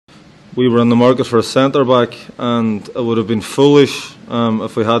We were in the market for a centre back, and it would have been foolish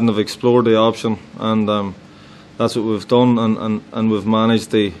if we hadn't have explored the option, and that's what we've done, and we've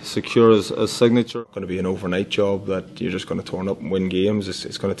managed to secure his signature. It's going to be an overnight job that you're just going to turn up and win games.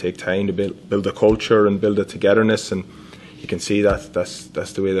 It's going to take time to build a culture and build a togetherness, and you can see that's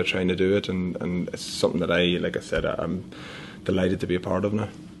the way they're trying to do it, and it's something that I'm delighted to be a part of now.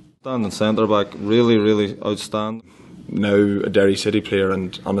 Standing centre back, really outstanding. Now a Derry City player,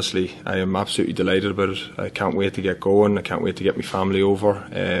 and honestly I am absolutely delighted about it. I can't wait to get going. I can't wait to get my family over,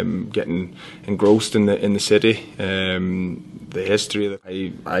 getting engrossed in the city, the history.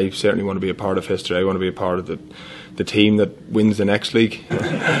 I certainly want to be a part of history. I want to be a part of the team that wins the next league.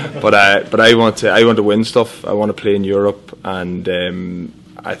 but I want to win stuff. I want to play in Europe, and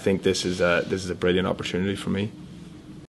I think this is a brilliant opportunity for me.